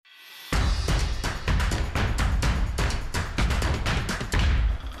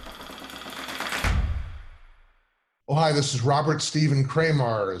Oh, hi, this is Robert Stephen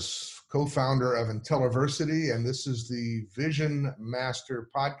Kramars, co-founder of Intelliversity, and this is the Vision Master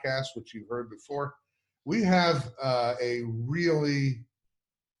podcast, which you've heard before. We have a really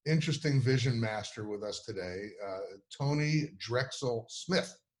interesting Vision Master with us today, Tony Drexel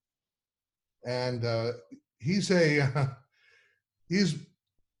Smith. And his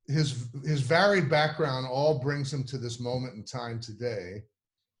varied background all brings him to this moment in time today.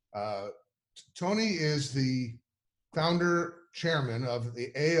 Tony is the founder chairman of the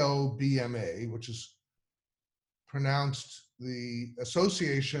AOBMA, which is pronounced the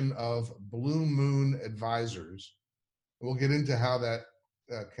Association of Blue Moon Advisors. We'll get into how that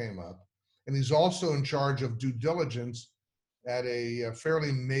came up. And he's also in charge of due diligence at a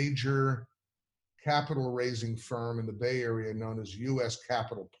fairly major capital raising firm in the Bay Area known as U.S.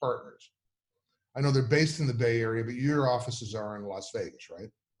 Capital Partners. I know they're based in the Bay Area, but your offices are in Las Vegas, right,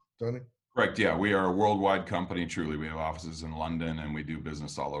 Tony? Correct. Yeah, we are a worldwide company. Truly, we have offices in London, and we do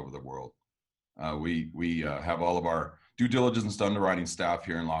business all over the world. We have all of our due diligence underwriting staff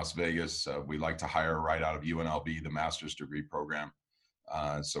here in Las Vegas. We like to hire right out of UNLV, the master's degree program.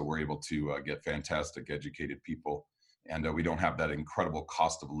 So we're able to get fantastic, educated people, and we don't have that incredible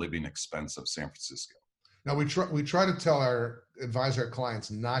cost of living expense of San Francisco. Now we try to advise our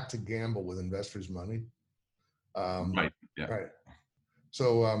clients not to gamble with investors' money. Right. Yeah. Right.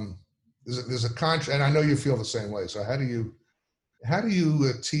 So. There's a contract, and I know you feel the same way. So how do you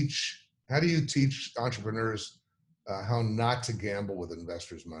teach entrepreneurs how not to gamble with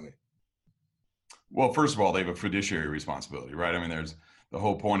investors' money? Well, first of all, they have a fiduciary responsibility, right? I mean, there's the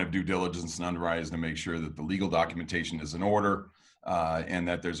whole point of due diligence and underwriting is to make sure that the legal documentation is in order and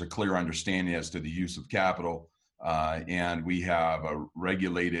that there's a clear understanding as to the use of capital. And we have a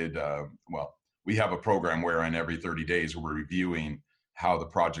regulated, we have a program wherein every 30 days we're reviewing how the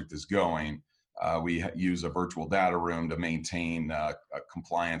project is going. We use a virtual data room to maintain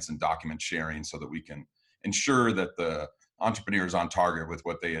compliance and document sharing so that we can ensure that the entrepreneur is on target with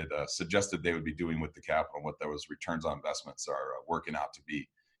what they had suggested they would be doing with the capital, what those returns on investments are working out to be,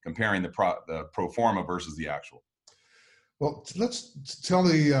 comparing the pro forma versus the actual. Well, let's tell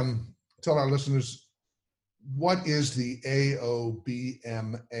our listeners, what is the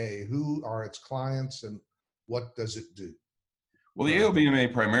AOBMA? Who are its clients and what does it do? Well, the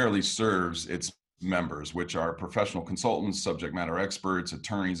AOBMA primarily serves its members, which are professional consultants, subject matter experts,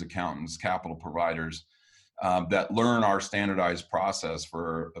 attorneys, accountants, capital providers that learn our standardized process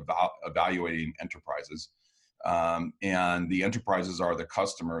for evaluating enterprises. And the enterprises are the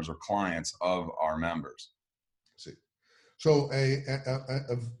customers or clients of our members. See, so a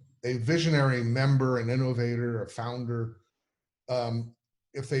visionary member, an innovator, a founder,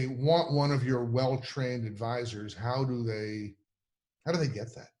 if they want one of your well-trained advisors, how do they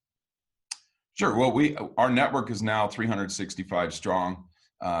get that? Sure. Well, our network is now 365 strong,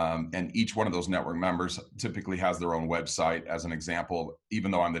 and each one of those network members typically has their own website. As an example, even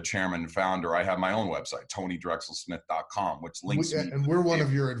though I'm the chairman and founder, I have my own website, TonyDrexelSmith.com, which links me. And we're one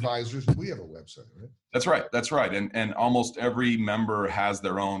of your advisors. We have a website, right? That's right. That's right. And almost every member has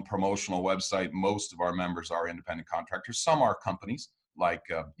their own promotional website. Most of our members are independent contractors. Some are companies like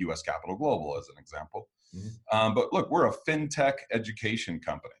U.S. Capital Global, as an example. Mm-hmm. But look, we're a fintech education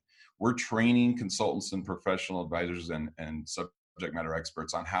company. We're training consultants and professional advisors and subject matter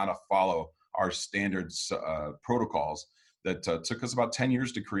experts on how to follow our standards protocols that took us about 10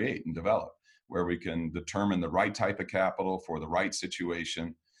 years to create and develop, where we can determine the right type of capital for the right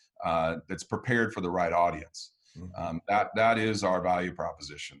situation that's prepared for the right audience. Mm-hmm. That is our value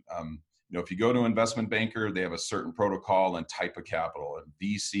proposition. If you go to an investment banker, they have a certain protocol and type of capital. A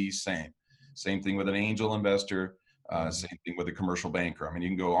VC, same thing with an angel investor, same thing with a commercial banker. I mean, you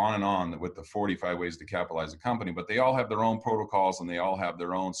can go on and on with the 45 ways to capitalize a company, but they all have their own protocols and they all have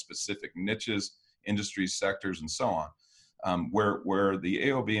their own specific niches, industries, sectors, and so on. Where the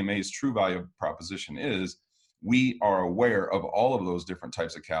AOBMA's true value proposition is, we are aware of all of those different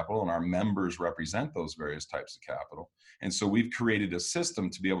types of capital, and our members represent those various types of capital. And so we've created a system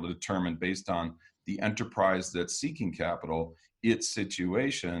to be able to determine, based on the enterprise that's seeking capital, its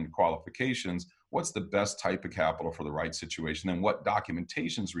situation, qualifications, what's the best type of capital for the right situation, and what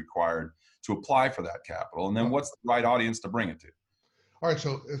documentation is required to apply for that capital, and then what's the right audience to bring it to. All right,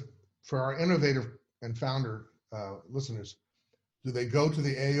 so for our innovative and founder listeners, do they go to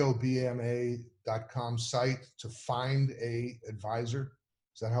the AOBMA.com site to find a advisor?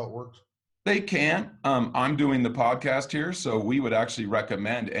 Is that how it works? They can. I'm doing the podcast here, so we would actually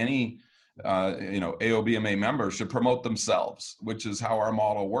recommend any AOBMA members should promote themselves, which is how our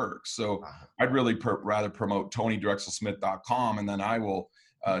model works. So I'd really rather promote TonyDrexelSmith.com, and then I will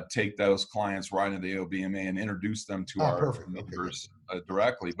take those clients right into the AOBMA and introduce them to our Perfect. members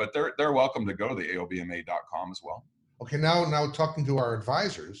directly. But they're welcome to go to the AOBMA.com as well. Okay, now talking to our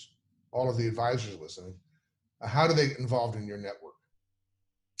advisors, all of the advisors listening, how do they get involved in your network?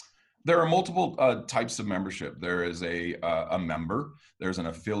 There are multiple types of membership. There is a member, there's an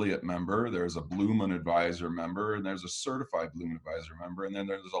affiliate member, there's a Bloomin' Advisor member, and there's a certified Bloomin' Advisor member, and then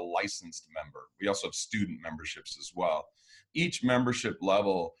there's a licensed member. We also have student memberships as well. Each membership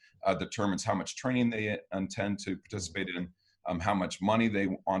level determines how much training they intend to participate in, how much money they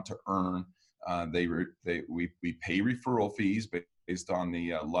want to earn. We pay referral fees based on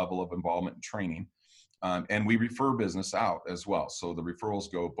the level of involvement in training. And we refer business out as well. So the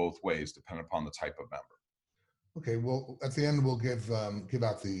referrals go both ways, depending upon the type of member. Okay. Well, at the end, we'll give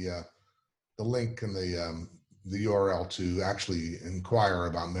out the link and the URL to actually inquire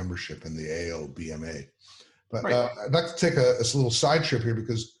about membership in the AOBMA. But right. I'd like to take a little side trip here,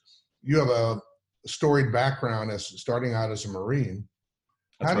 because you have a storied background as starting out as a Marine.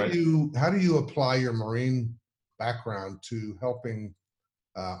 That's right. How do you apply your Marine background to helping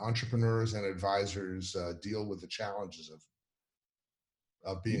entrepreneurs and advisors deal with the challenges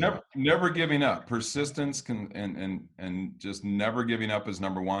of being never giving up? Persistence and just never giving up is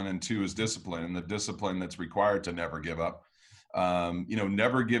number one, and two is discipline, and the discipline that's required to never give up.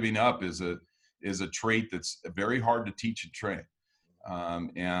 Never giving up is a trait that's very hard to teach and train.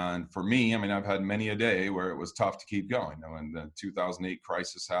 And for me, I've had many a day where it was tough to keep going. When the 2008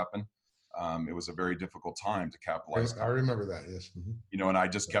 crisis happened, it was a very difficult time to capitalize. I remember that, yes. Mm-hmm. And I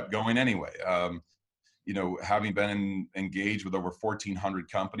just kept going anyway. Having been engaged with over 1,400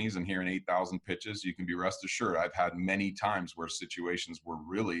 companies and hearing 8,000 pitches, you can be rest assured I've had many times where situations were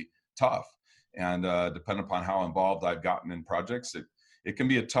really tough. And depending upon how involved I've gotten in projects, it can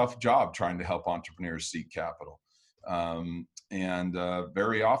be a tough job trying to help entrepreneurs seek capital. And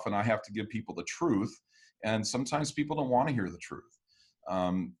very often I have to give people the truth, and sometimes people don't want to hear the truth.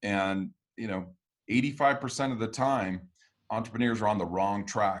 85% of the time, entrepreneurs are on the wrong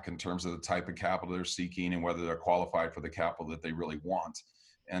track in terms of the type of capital they're seeking and whether they're qualified for the capital that they really want.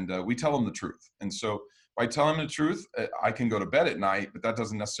 And we tell them the truth. And so by telling them the truth, I can go to bed at night, but that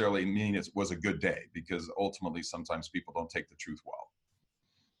doesn't necessarily mean it was a good day, because ultimately sometimes people don't take the truth well.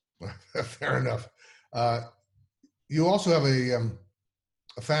 Fair enough. You also have a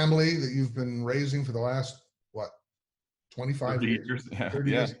family that you've been raising for the last, 25 years? 30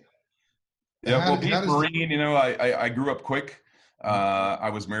 years? Yeah, well, being a Marine, I grew up quick. I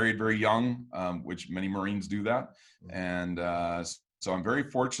was married very young, which many Marines do that. And so I'm very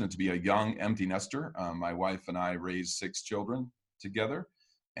fortunate to be a young empty nester. My wife and I raised 6 children together,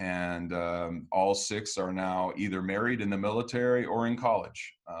 and all 6 are now either married, in the military, or in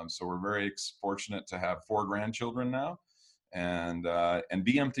college. So we're very fortunate to have 4 grandchildren now, and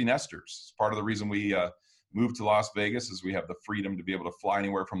be empty nesters. It's part of the reason we moved to Las Vegas, is we have the freedom to be able to fly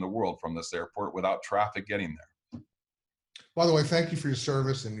anywhere from the world from this airport without traffic getting there. By the way, thank you for your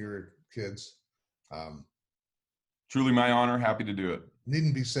service and your kids. Truly my honor. Happy to do it.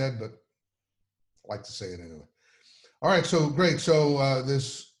 Needn't be said, but I like to say it anyway. All right, so great. So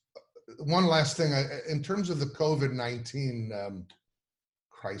this one last thing, in terms of the COVID-19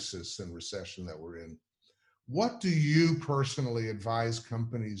 crisis and recession that we're in, what do you personally advise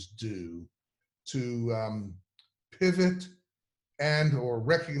companies do to pivot and or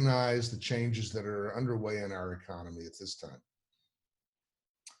recognize the changes that are underway in our economy at this time?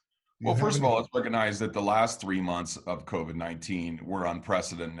 Well, first of all, let's recognize that the last 3 months of COVID-19 were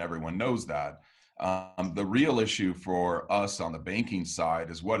unprecedented, and everyone knows that. The real issue for us on the banking side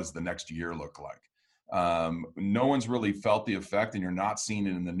is, what does the next year look like? No one's really felt the effect, and you're not seeing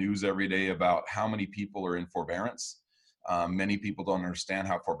it in the news every day about how many people are in forbearance. Many people don't understand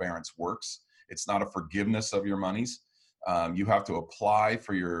how forbearance works. It's not a forgiveness of your monies. You have to apply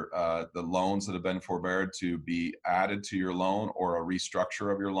for the loans that have been forbeared to be added to your loan, or a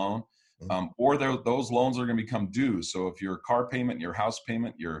restructure of your loan, or those loans are going to become due. So if your car payment, your house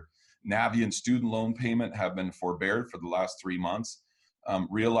payment, your Navient student loan payment have been forbeared for the last 3 months,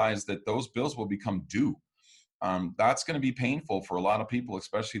 realize that those bills will become due. That's going to be painful for a lot of people,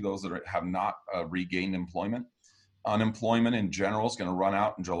 especially those that have not regained employment. Unemployment in general is going to run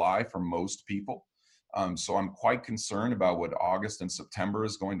out in July for most people. So I'm quite concerned about what August and September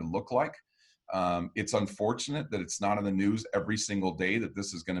is going to look like. It's unfortunate that it's not in the news every single day that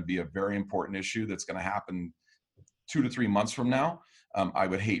this is going to be a very important issue that's going to happen 2 to 3 months from now. I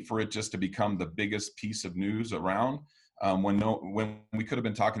would hate for it just to become the biggest piece of news around when we could have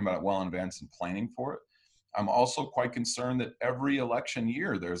been talking about it well in advance and planning for it. I'm also quite concerned that every election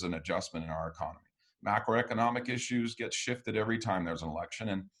year there's an adjustment in our economy. macroeconomic issues get shifted every time there's an election.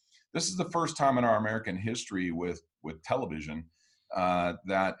 And this is the first time in our American history with television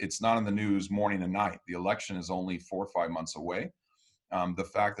that it's not in the news morning and night. The election is only 4 or 5 months away. The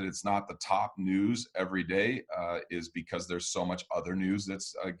fact that it's not the top news every day is because there's so much other news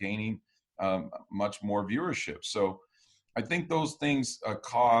that's gaining much more viewership. So I think those things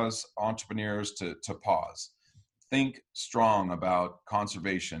cause entrepreneurs to pause. Think strong about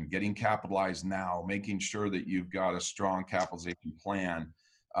conservation, getting capitalized now, making sure that you've got a strong capitalization plan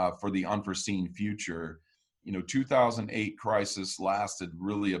for the unforeseen future. 2008 crisis lasted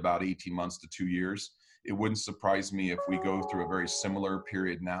really about 18 months to 2 years. It wouldn't surprise me if we go through a very similar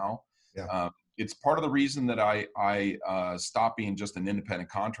period now. Yeah. It's part of the reason that I stopped being just an independent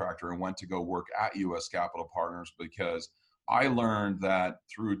contractor and went to go work at U.S. Capital Partners, because I learned that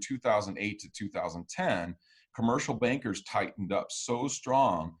through 2008 to 2010, commercial bankers tightened up so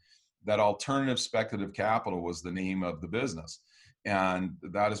strong that alternative speculative capital was the name of the business. And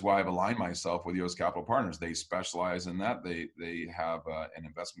that is why I've aligned myself with U.S. Capital Partners. They specialize in that. They have an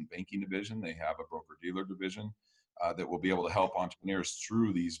investment banking division. They have a broker-dealer division that will be able to help entrepreneurs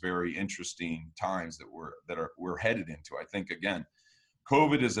through these very interesting times that we're headed into. I think, again,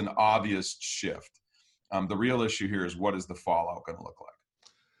 COVID is an obvious shift. The real issue here is, what is the fallout going to look like?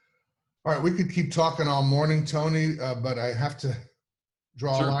 All right, we could keep talking all morning, Tony, but I have to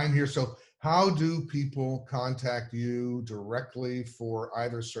draw Sure. a line here. So how do people contact you directly for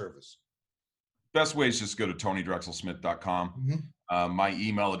either service? Best way is just go to tonydrexelsmith.com. Mm-hmm. My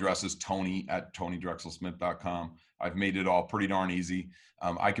email address is tony@tonydrexelsmith.com. I've made it all pretty darn easy.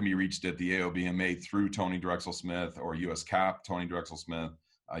 I can be reached at the AOBMA through Tony Drexel Smith, or US Cap, Tony Drexel Smith.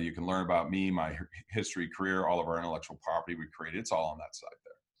 You can learn about me, my history, career, all of our intellectual property we created. It's all on that site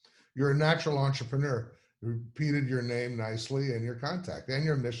there. You're a natural entrepreneur. You repeated your name nicely and your contact and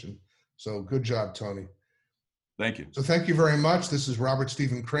your mission. So good job, Tony. Thank you. So thank you very much. This is Robert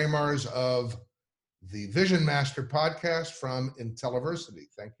Stephen Kramars of the Vision Master podcast from Intelliversity.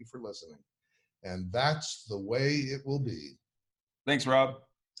 Thank you for listening. And that's the way it will be. Thanks, Rob.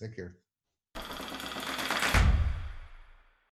 Take care.